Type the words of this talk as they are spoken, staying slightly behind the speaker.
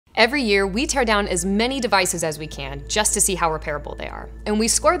Every year, we tear down as many devices as we can just to see how repairable they are. And we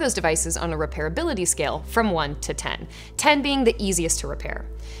score those devices on a repairability scale from 1 to 10, 10 being the easiest to repair.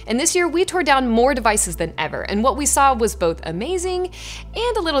 And this year, we tore down more devices than ever, and what we saw was both amazing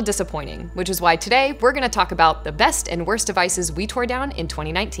and a little disappointing, which is why today we're going to talk about the best and worst devices we tore down in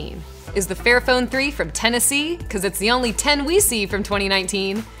 2019. Is the Fairphone 3 from Tennessee? Because it's the only 10 we see from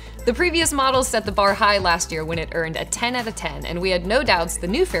 2019. The previous model set the bar high last year when it earned a 10 out of 10, and we had no doubts the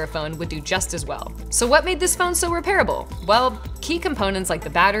new Fairphone would do just as well. So what made this phone so repairable? Well, key components like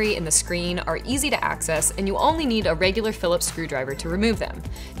the battery and the screen are easy to access, and you only need a regular Phillips screwdriver to remove them.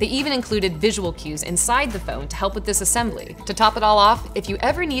 They even included visual cues inside the phone to help with this assembly. To top it all off, if you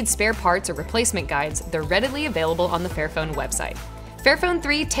ever need spare parts or replacement guides, they're readily available on the Fairphone website. Fairphone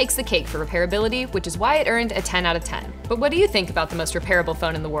 3 takes the cake for repairability, which is why it earned a 10 out of 10. But what do you think about the most repairable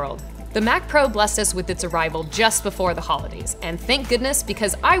phone in the world? The Mac Pro blessed us with its arrival just before the holidays, and thank goodness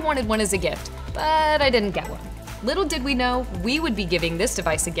because I wanted one as a gift, but I didn't get one. Little did we know, we would be giving this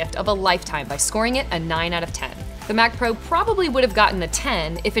device a gift of a lifetime by scoring it a 9 out of 10. The Mac Pro probably would have gotten a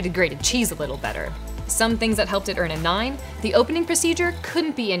 10 if it had grated cheese a little better. Some things that helped it earn a 9, the opening procedure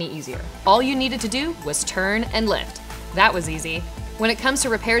couldn't be any easier. All you needed to do was turn and lift. That was easy. When it comes to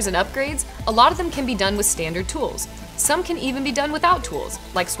repairs and upgrades, a lot of them can be done with standard tools. Some can even be done without tools,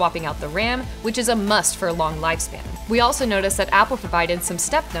 like swapping out the RAM, which is a must for a long lifespan. We also noticed that Apple provided some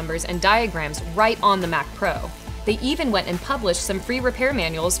step numbers and diagrams right on the Mac Pro. They even went and published some free repair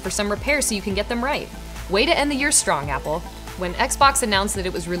manuals for some repairs so you can get them right. Way to end the year strong, Apple. When Xbox announced that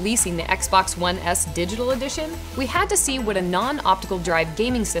it was releasing the Xbox One S Digital Edition, we had to see what a non-optical drive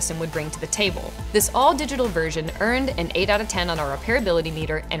gaming system would bring to the table. This all-digital version earned an 8 out of 10 on our repairability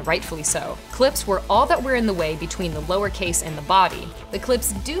meter, and rightfully so. Clips were all that were in the way between the lower case and the body. The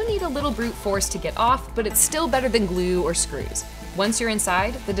clips do need a little brute force to get off, but it's still better than glue or screws. Once you're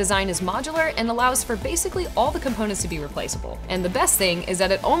inside, the design is modular and allows for basically all the components to be replaceable. And the best thing is that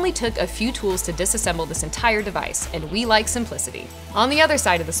it only took a few tools to disassemble this entire device, and we like simplicity. On the other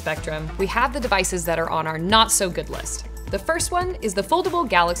side of the spectrum, we have the devices that are on our not-so-good list. The first one is the foldable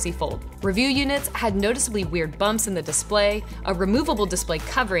Galaxy Fold. Review units had noticeably weird bumps in the display, a removable display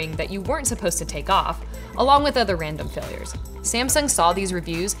covering that you weren't supposed to take off, along with other random failures. Samsung saw these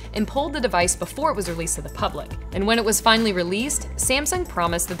reviews and pulled the device before it was released to the public. And when it was finally released, Samsung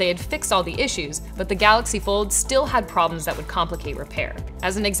promised that they had fixed all the issues, but the Galaxy Fold still had problems that would complicate repair.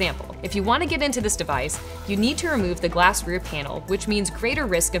 As an example, if you want to get into this device, you need to remove the glass rear panel, which means greater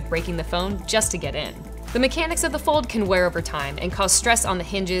risk of breaking the phone just to get in. The mechanics of the Fold can wear over time and cause stress on the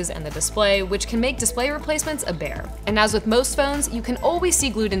hinges and the display, which can make display replacements a bear. And as with most phones, you can always see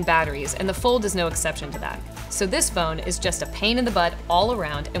glued-in batteries, and the Fold is no exception to that. So this phone is just a pain in the butt all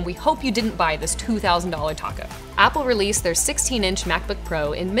around, and we hope you didn't buy this $2,000 taco. Apple released their 16-inch MacBook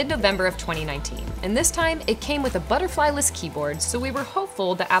Pro in mid-November of 2019, and this time it came with a butterfly-less keyboard, so we were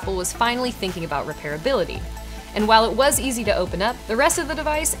hopeful that Apple was finally thinking about repairability. And while it was easy to open up, the rest of the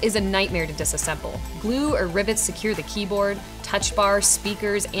device is a nightmare to disassemble. Glue or rivets secure the keyboard, touch bar,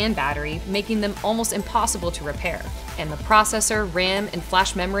 speakers, and battery, making them almost impossible to repair. And the processor, RAM, and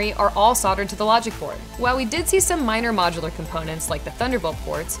flash memory are all soldered to the logic board. While we did see some minor modular components like the Thunderbolt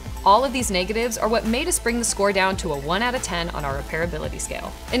ports, all of these negatives are what made us bring the score down to a 1 out of 10 on our repairability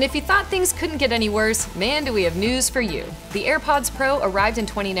scale. And if you thought things couldn't get any worse, man, do we have news for you. The AirPods Pro arrived in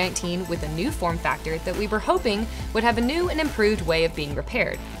 2019 with a new form factor that we were hoping would have a new and improved way of being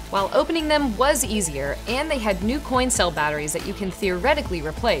repaired. While opening them was easier, and they had new coin cell batteries that you can theoretically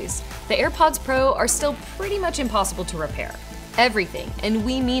replace, the AirPods Pro are still pretty much impossible to repair. Everything, and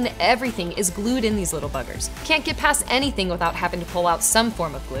we mean everything, is glued in these little buggers. Can't get past anything without having to pull out some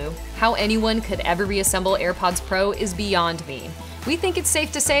form of glue. How anyone could ever reassemble AirPods Pro is beyond me. We think it's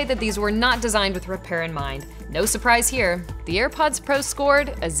safe to say that these were not designed with repair in mind. No surprise here, the AirPods Pro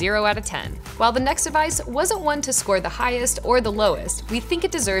scored a 0 out of 10. While the next device wasn't one to score the highest or the lowest, we think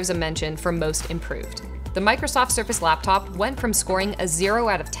it deserves a mention for most improved. The Microsoft Surface Laptop went from scoring a 0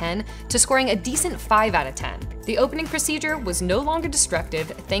 out of 10 to scoring a decent 5 out of 10. The opening procedure was no longer destructive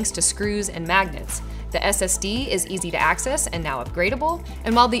thanks to screws and magnets. The SSD is easy to access and now upgradable,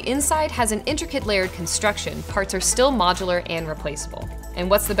 and while the inside has an intricate layered construction, parts are still modular and replaceable. And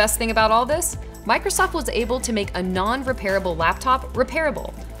what's the best thing about all this? Microsoft was able to make a non-repairable laptop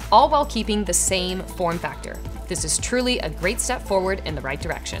repairable, all while keeping the same form factor. This is truly a great step forward in the right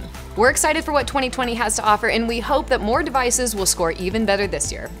direction. We're excited for what 2020 has to offer, and we hope that more devices will score even better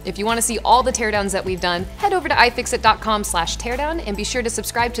this year. If you want to see all the teardowns that we've done, head over to iFixit.com/teardown and be sure to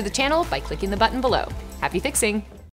subscribe to the channel by clicking the button below. Happy fixing!